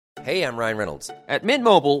Hey, I'm Ryan Reynolds. At Mint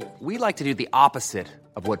Mobile, we like to do the opposite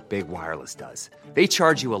of what Big Wireless does. They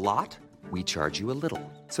charge you a lot, we charge you a little.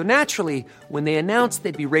 So naturally, when they announced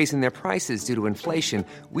they'd be raising their prices due to inflation,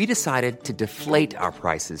 we decided to deflate our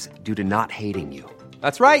prices due to not hating you.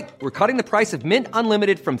 That's right. We're cutting the price of Mint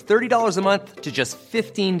Unlimited from $30 a month to just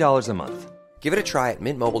 $15 a month. Give it a try at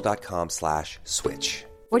mintmobile.com/switch.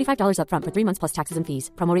 $45 up front for 3 months plus taxes and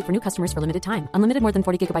fees. Promo rate for new customers for limited time. Unlimited more than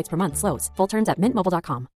 40 gigabytes per month slows. Full terms at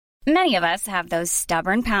mintmobile.com. Many of us have those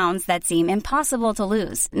stubborn pounds that seem impossible to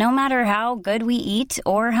lose, no matter how good we eat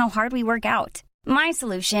or how hard we work out. My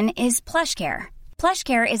solution is PlushCare.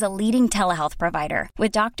 PlushCare is a leading telehealth provider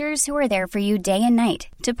with doctors who are there for you day and night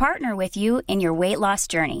to partner with you in your weight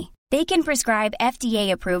loss journey. They can prescribe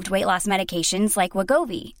FDA-approved weight loss medications like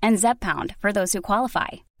Wegovy and Zepbound for those who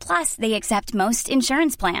qualify. Plus, they accept most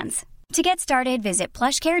insurance plans. To get started, visit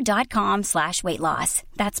plushcare.com/weightloss.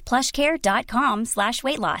 That's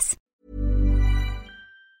plushcare.com/weightloss.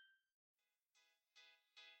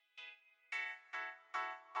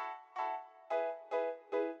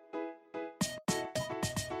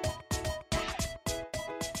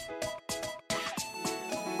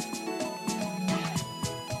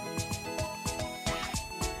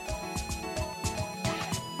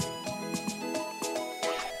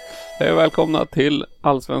 Hej och välkomna till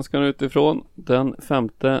Allsvenskan utifrån den 5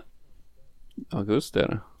 augusti är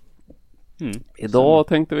det. Idag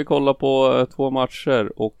tänkte vi kolla på 2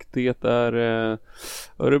 matcher och det är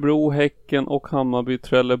Örebro, Häcken och Hammarby,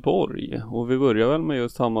 Trelleborg. Och vi börjar väl med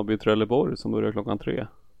just Hammarby, Trelleborg som börjar klockan 3.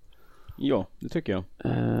 Ja, det tycker jag.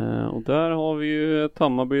 Och där har vi ju ett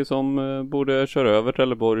Hammarby som borde köra över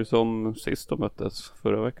Trelleborg som sist de möttes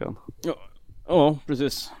förra veckan. Ja,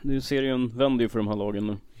 precis. Nu serien vänder ju för de här lagen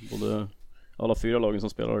nu. Både alla 4 lagen som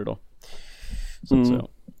spelar idag. Så att säga.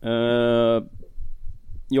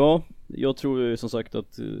 Ja, jag tror ju som sagt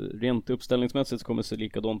att rent uppställningsmässigt kommer det se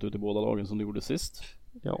likadant ut i båda lagen som det gjorde sist.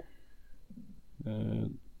 Ja.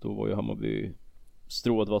 Då var ju Hammarby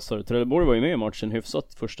strået vassare. Trelleborg var ju med i matchen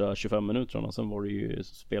hyfsat första 25 minuterna. Sen var det ju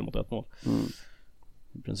spel mot 1 mål.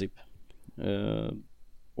 I princip.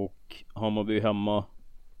 Och Hammarby hemma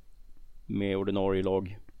med ordinarie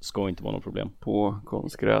lag ska inte vara något problem. På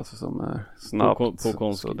konstgräs som är snabbt. På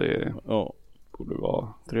konstgräs. Så det borde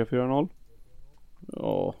vara 3-4-0.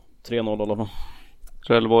 Ja, 3-0 i alla fall.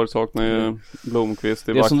 Trelleborg saknar ju Blomqvist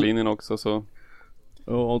i backlinjen också så.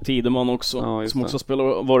 Ja, och Tideman också, ja, som också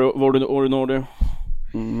spelar var det ordinarie.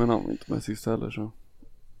 Men han var inte med sist heller så.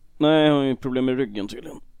 Nej, han har ju problem med ryggen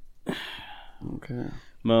tydligen. Okej.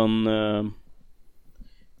 Men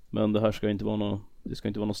det här ska inte vara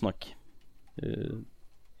något snack.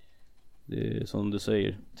 Det är som du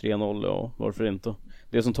säger 3-0, ja, varför inte.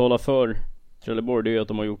 Det som talar för Trelleborg, det är att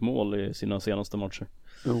de har gjort mål i sina senaste matcher.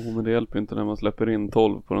 Jo, men det hjälper inte när man släpper in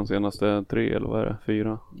 12 på de senaste 3, eller vad är det?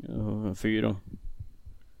 4? Ja, 4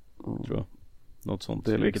 tror jag. Något sånt.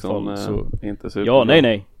 Det är liksom inte super. Ja,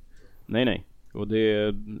 nej. Och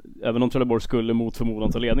det, även om Trelleborg skulle mot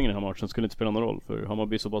förmodan ta ledningen i den här matchen, skulle inte spela någon roll, för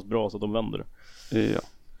Hammarby är så pass bra så att de vänder. Ja.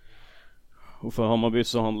 Och för Hammarby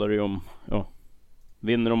så handlar det ju om,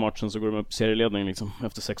 vinner de matchen så går de upp serieledning liksom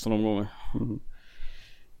efter 16 omgångar.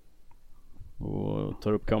 Och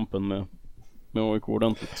tar upp kampen med AIK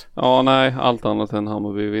ordentligt. Ja, nej, allt annat än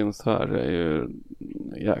Hammarby vinst här är ju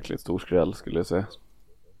jäkligt stor skräll skulle jag säga.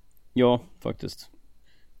 Ja, faktiskt.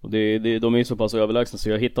 Och de är ju så pass överlägsna så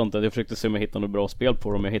jag försökte se om jag hittade något bra spel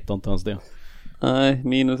på dem, jag hittade inte ens det. Nej,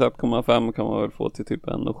 minus 1,5 kan man väl få till typ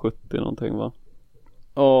 1,70 någonting, va?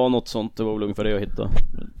 Ja, något sånt, det var väl ungefär det jag hittade.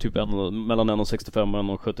 Typ mellan 1,65 och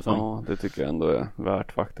 1,75. Ja, det tycker jag ändå är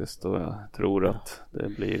värt faktiskt. Och jag tror att det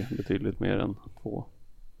blir betydligt mer än 2.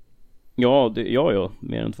 Ja,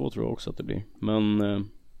 mer än 2 tror jag också att det blir. Men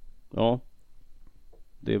ja,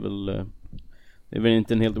 det är väl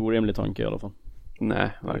inte en helt orimlig tanke i alla fall.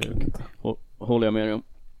 Nej, verkligen inte. Håller jag med om.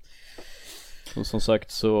 Och som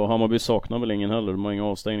sagt så Hammarby saknar väl ingen heller. De har inga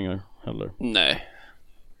avstängningar heller. Nej.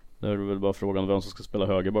 Det är väl bara frågan vem som ska spela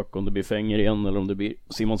högerback. Om det blir Fänger igen eller om det blir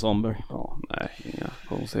Simon Sandberg. Ja, nej, inga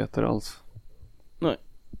konstigheter alls. Nej,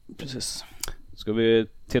 precis. Ska vi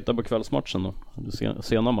titta på kvällsmatchen då?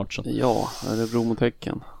 Sena matchen. Ja, Örebro mot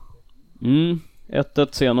Häcken.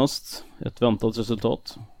 1-1 senast. Ett väntat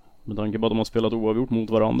resultat. Med tanke på att de har spelat oavgjort mot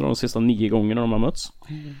varandra de sista 9 gångerna de har mötts.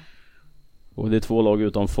 Och det är 2 lag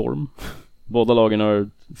utan form. Båda lagen har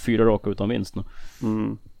 4 raka utan vinst nu.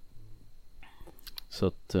 Så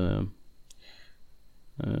att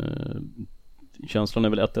känslan är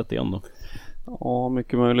väl 1-1 igen då. Ja,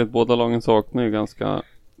 mycket möjligt. Båda lagen saknar ju ganska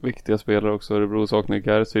viktiga spelare också. Örebro saknar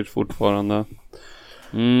Gerzic fortfarande.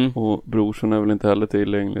 Och Brorsson är väl inte heller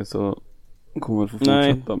tillgänglig, så kommer få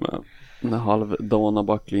fortsätta med den halvdana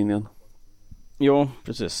backlinjen. Ja,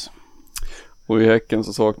 precis. Och i Häcken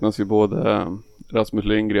så saknas ju både Rasmus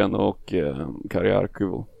Lindgren och Kari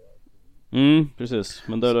Arkivo. Precis.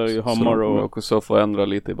 Men där är ju Hammar och... också får ändra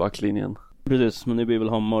lite i backlinjen. Precis, men det blir väl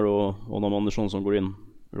Hammar och Adam Andersson som går in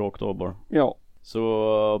rakt av bara. Ja.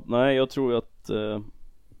 Så nej, jag tror att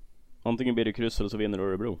antingen blir det kryss eller så vinner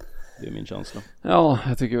Örebro. Det är min känsla. Ja,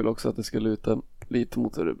 jag tycker väl också att det ska luta lite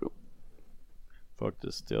mot Örebro.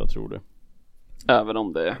 Faktiskt, jag tror det. Även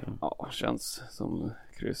om det känns som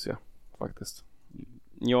kryss, ja, faktiskt.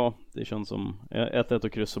 Ja, det känns som 1-1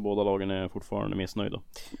 och kryss och båda lagen är fortfarande missnöjda.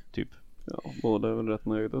 Typ. Ja, båda är väl rätt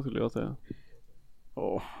nöjda skulle jag säga.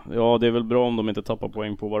 Ja, det är väl bra om de inte tappar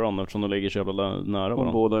poäng på varandra eftersom de ligger så jävla nära varandra.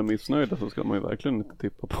 Om båda är missnöjda så ska man ju verkligen inte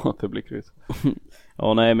tippa på att det blir kryss.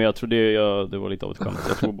 Ja, nej, men jag tror det var lite av ett skämt.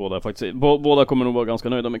 Jag tror båda faktiskt båda kommer nog vara ganska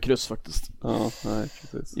nöjda med kryss faktiskt. Ja, nej,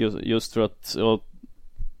 precis. Just för att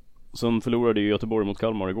sen förlorade ju Göteborg mot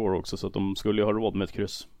Kalmar igår också, så att de skulle ju ha råd med ett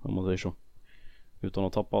kryss, om man säger så. Utan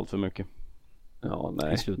att tappa allt för mycket. Ja,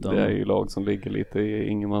 nej, det är ju lag som ligger lite i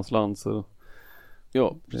ingenmansland, så ja,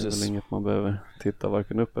 precis. precis. Det är väl inget man behöver titta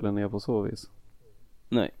varken upp eller ner på så vis.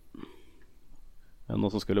 Nej. Enda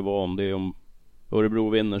som skulle vara om det är om Örebro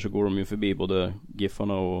vinner så går de ju förbi både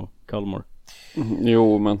Giffarna och Kalmar.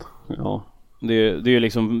 Jo, men ja. Det är ju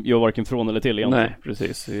liksom, gör varken från eller till egentligen. Nej,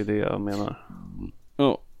 precis, det är det jag menar.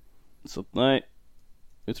 Ja. Så nej,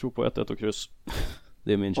 jag tror på 1-1 och kryss.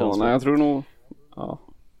 Det är min känsla. Ja, nej, jag tror nog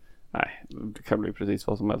nej, det kan bli precis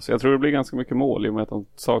vad som helst. Jag tror det blir ganska mycket mål i och med att de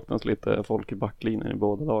saknas lite folk i backlinjen i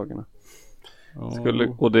båda lagarna.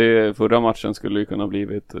 Och det förra matchen skulle ju kunna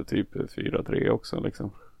blivit typ 4-3 också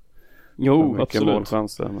liksom. Jo, absolut.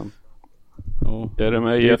 Målchanser, men är det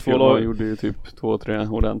med IFK gjorde ju typ 2-3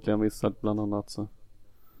 ordentliga missar bland annat så.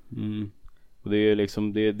 Och det är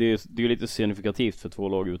liksom det är lite signifikativt för två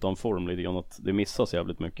lag utan form lite grann att det missas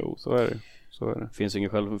jävligt mycket. Jo, så är det.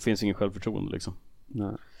 Finns ingen självförtroende liksom.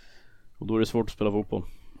 Nej. Och då är det svårt att spela fotboll.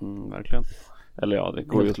 Verkligen. Eller ja, det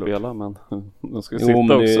går ju att spela, men de ska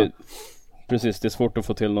sitta också. Precis, det är svårt att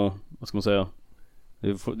få till något, vad ska man säga?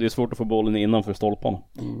 Det är svårt att få bollen innanför stolpan.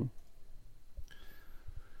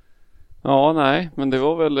 Ja, nej, men det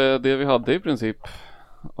var väl det vi hade i princip.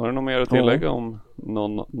 Har du något mer att tillägga om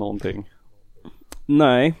någonting?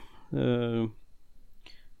 Nej.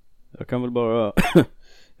 Jag kan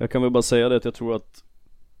väl bara säga det att jag tror att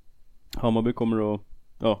Hammarby kommer att,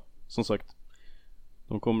 som sagt,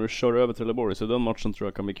 de kommer att köra över Trelleborg, så den matchen tror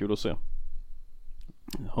jag kan bli kul att se.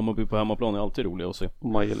 Hammarby på hemmaplan är alltid rolig att se.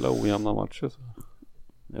 Man gillar ojämna matcher så.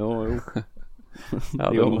 Ja, jo.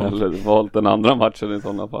 Jag hade valt den andra matchen i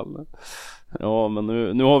sådana fall. Ja, men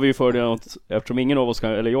nu har vi ju fördelen att eftersom ingen av oss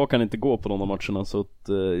jag kan inte gå på de matcherna, så att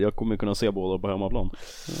jag kommer kunna se båda på hemmaplan.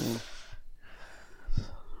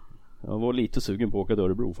 Jag var lite sugen på att åka till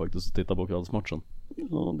Örebro faktiskt och titta på kvällsmatchen.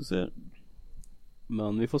 Ja, du ser.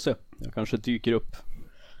 Men vi får se. Jag kanske dyker upp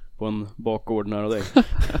på en bakgård nära dig.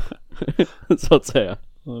 Så att säga.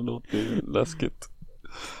 Det låter ju läskigt.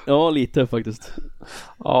 Ja, lite faktiskt.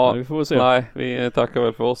 Ja, vi får se. Nej, vi tackar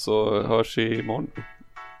väl för oss och hörs imorgon.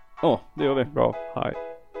 Ja, det gör vi. Bra, hej.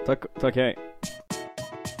 Tack, hej.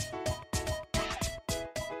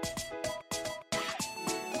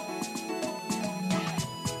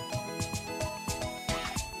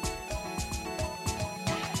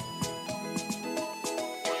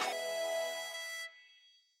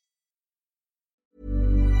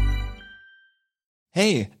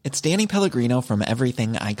 Hey, it's Danny Pellegrino from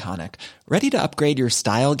Everything Iconic. Ready to upgrade your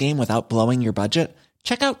style game without blowing your budget?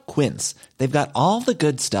 Check out Quince. They've got all the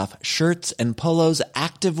good stuff, shirts and polos,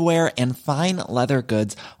 activewear, and fine leather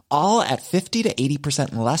goods, all at 50 to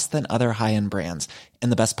 80% less than other high-end brands. And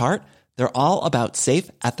the best part? They're all about safe,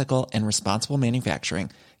 ethical, and responsible manufacturing.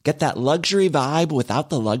 Get that luxury vibe without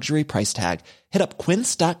the luxury price tag. Hit up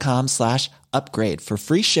quince.com/upgrade for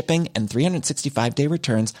free shipping and 365-day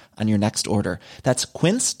returns on your next order. That's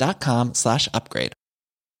quince.com/upgrade.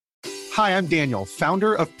 Hi, I'm Daniel,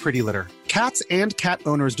 founder of Pretty Litter. Cats and cat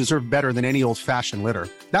owners deserve better than any old-fashioned litter.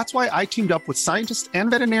 That's why I teamed up with scientists and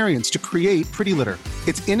veterinarians to create Pretty Litter.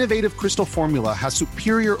 Its innovative crystal formula has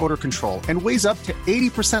superior odor control and weighs up to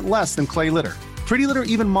 80% less than clay litter. Pretty Litter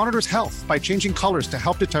even monitors health by changing colors to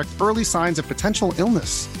help detect early signs of potential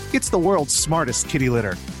illness. It's the world's smartest kitty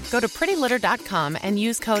litter. Go to prettylitter.com and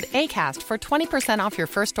use code ACAST for 20% off your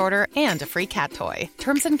first order and a free cat toy.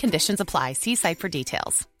 Terms and conditions apply. See site for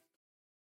details.